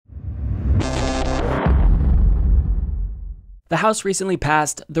The House recently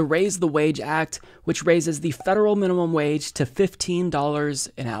passed the Raise the Wage Act, which raises the federal minimum wage to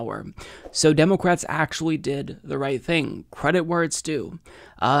 $15 an hour. So Democrats actually did the right thing. Credit where it's due.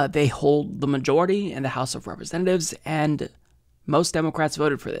 They hold the majority in the House of Representatives, and most Democrats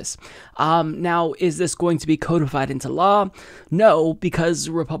voted for this. Now, is this going to be codified into law? No, because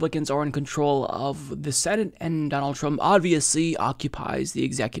Republicans are in control of the Senate, and Donald Trump obviously occupies the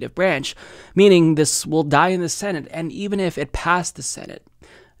executive branch, meaning this will die in the Senate, and even if it passed the Senate,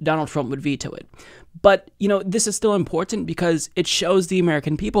 Donald Trump would veto it. But, this is still important because it shows the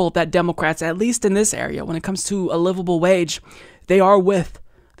American people that Democrats, at least in this area, when it comes to a livable wage, they are with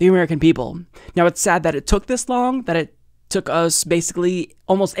the American people. Now, it's sad that it took this long, that it took us basically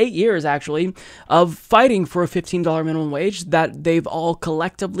almost 8 years, actually, of fighting for a $15 minimum wage, that they've all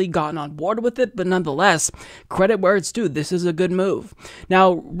collectively gotten on board with it. But nonetheless, credit where it's due. This is a good move.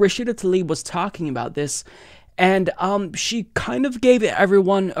 Now, Rashida Tlaib was talking about this, and she kind of gave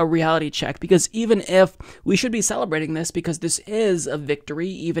everyone a reality check, because even if we should be celebrating this because this is a victory,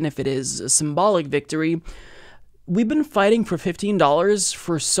 even if it is a symbolic victory, we've been fighting for $15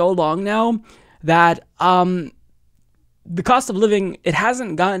 for so long now that the cost of living, it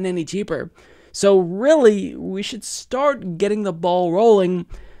hasn't gotten any cheaper. So really, we should start getting the ball rolling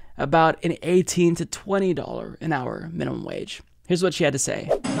about an $18 to $20 an hour minimum wage. Here's what she had to say.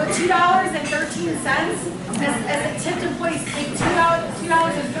 But $2.13 as a tipped employees take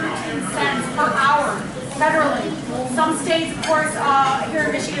 $2.13 per hour federally. Some states, of course, here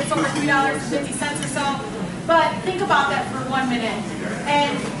in Michigan, it's over $3.50 or so. But think about that for 1 minute.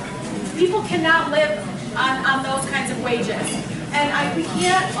 And people cannot live on those kinds of wages. And we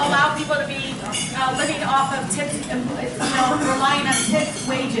can't allow people to be living off of tipped, relying on tipped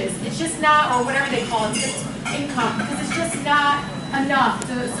wages. It's just not, or whatever they call it, tipped income, because it's just not enough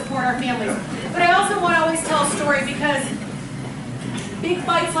to support our families. But I also want to always tell a story, because big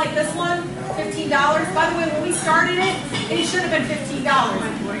fights like this one, $15. By the way, when we started it, it should have been $15.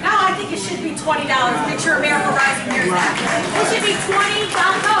 Now I think it should be $20. Picture America Rising here's that. It should be $20.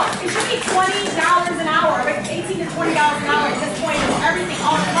 No, it should be $20 an hour. $18 to $20 an hour at this point is everything,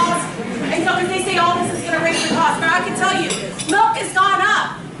 all the costs. And so they say, oh, this is going to raise the cost. But I can tell you, milk has gone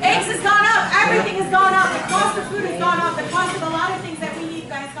up. Eggs has gone up. Everything has gone up. The cost of food has gone up. The cost of a lot of things that we need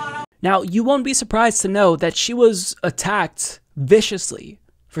has gone up. Now, you won't be surprised to know that she was attacked viciously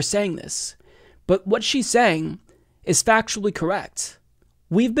for saying this. But what she's saying is factually correct.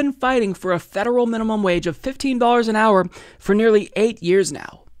 We've been fighting for a federal minimum wage of $15 an hour for nearly 8 years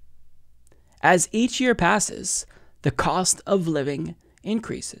now. As each year passes, the cost of living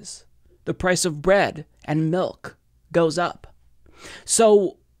increases. The price of bread and milk goes up.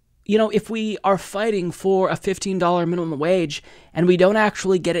 So, if we are fighting for a $15 minimum wage and we don't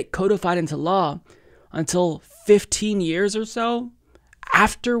actually get it codified into law until 15 years or so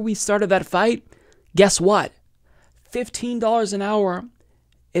after we started that fight, guess what? $15 an hour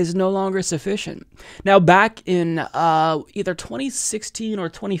is no longer sufficient. Now, back in either 2016 or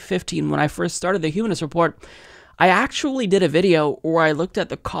 2015, when I first started the Humanist Report, I actually did a video where I looked at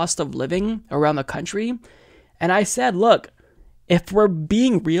the cost of living around the country, and I said, look, if we're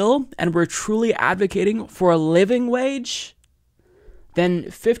being real and we're truly advocating for a living wage, then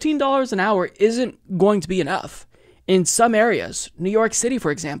 $15 an hour isn't going to be enough. In some areas, New York City,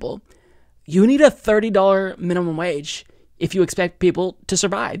 for example, you need a $30 minimum wage if you expect people to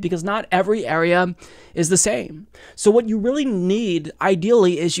survive, because not every area is the same. So what you really need,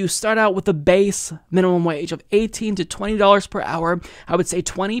 ideally, is you start out with a base minimum wage of $18 to $20 per hour. I would say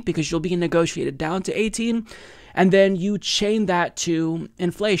 20 because you'll be negotiated down to 18. And then you chain that to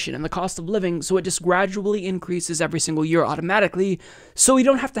inflation and the cost of living, so it just gradually increases every single year automatically, so we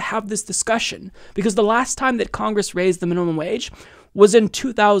don't have to have this discussion. Because the last time that Congress raised the minimum wage was in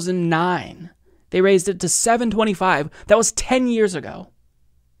 2009. They raised it to $7.25. That was 10 years ago.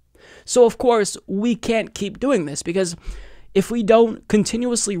 So, of course, we can't keep doing this, because if we don't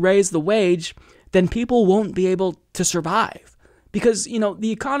continuously raise the wage, then people won't be able to survive. Because,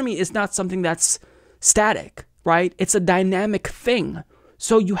 the economy is not something that's static, right? It's a dynamic thing.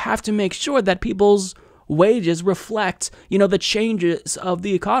 So you have to make sure that people's wages reflect, the changes of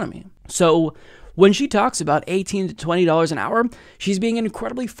the economy. So when she talks about $18 to $20 an hour, she's being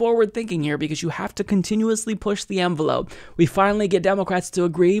incredibly forward-thinking here, because you have to continuously push the envelope. We finally get Democrats to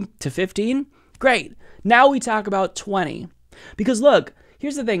agree to 15. Great. Now we talk about 20. Because look,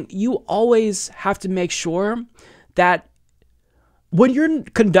 here's the thing. You always have to make sure that when you're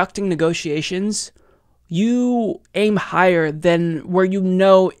conducting negotiations, you aim higher than where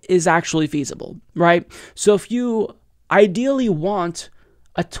is actually feasible, right? So if you ideally want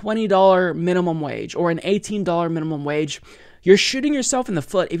a $20 minimum wage or an $18 minimum wage, you're shooting yourself in the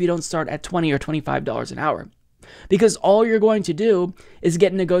foot if you don't start at $20 or $25 an hour. Because all you're going to do is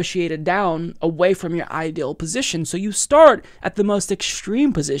get negotiated down away from your ideal position. So you start at the most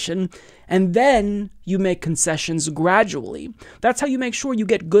extreme position, and then you make concessions gradually. That's how you make sure you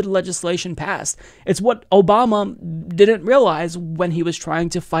get good legislation passed. It's what Obama didn't realize when he was trying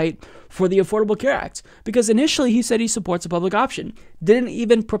to fight for the Affordable Care Act. Because initially he said he supports a public option, didn't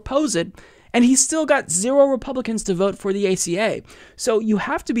even propose it, and he still got 0 Republicans to vote for the ACA. So you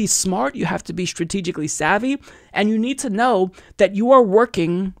have to be smart, you have to be strategically savvy, and you need to know that you are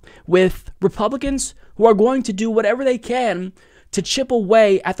working with Republicans who are going to do whatever they can to chip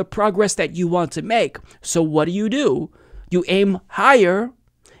away at the progress that you want to make. So what do? You aim higher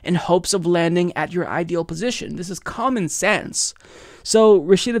in hopes of landing at your ideal position. This is common sense. So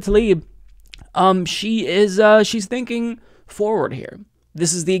Rashida Tlaib, she's thinking forward here.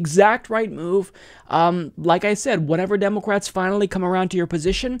 This is the exact right move. Like I said, whenever Democrats finally come around to your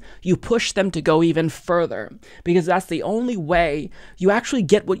position, you push them to go even further, because that's the only way you actually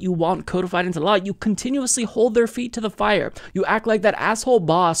get what you want codified into law. You continuously hold their feet to the fire. You act like that asshole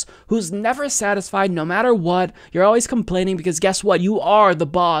boss who's never satisfied no matter what. You're always complaining because guess what? You are the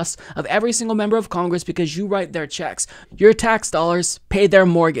boss of every single member of Congress because you write their checks. Your tax dollars pay their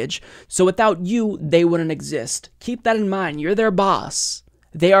mortgage. So without you, they wouldn't exist. Keep that in mind. You're their boss.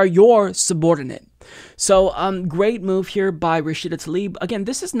 They are your subordinate. So, great move here by Rashida Tlaib. Again,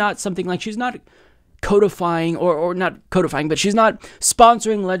 this is not something like she's not codifying or not codifying, but she's not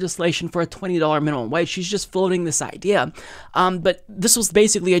sponsoring legislation for a $20 minimum wage. She's just floating this idea. But this was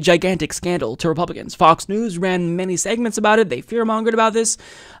basically a gigantic scandal to Republicans. Fox News ran many segments about it. They fearmongered about this.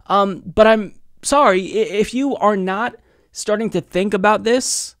 But I'm sorry, if you are not starting to think about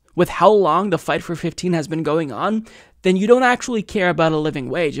this with how long the fight for 15 has been going on, then you don't actually care about a living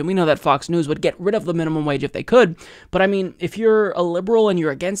wage. And we know that Fox News would get rid of the minimum wage if they could. But I mean, if you're a liberal and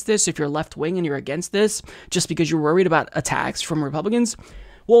you're against this, if you're left-wing and you're against this, just because you're worried about attacks from Republicans,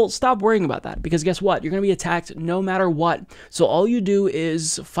 well, stop worrying about that. Because guess what? You're going to be attacked no matter what. So all you do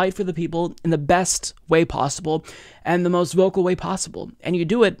is fight for the people in the best way possible and the most vocal way possible. And you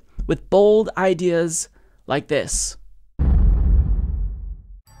do it with bold ideas like this.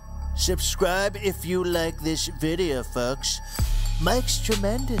 Subscribe if you like this video, folks. Mike's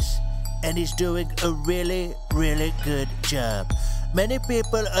tremendous, and he's doing a really, really good job. Many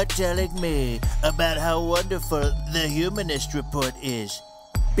people are telling me about how wonderful the Humanist Report is.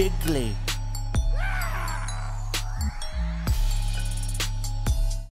 Bigly.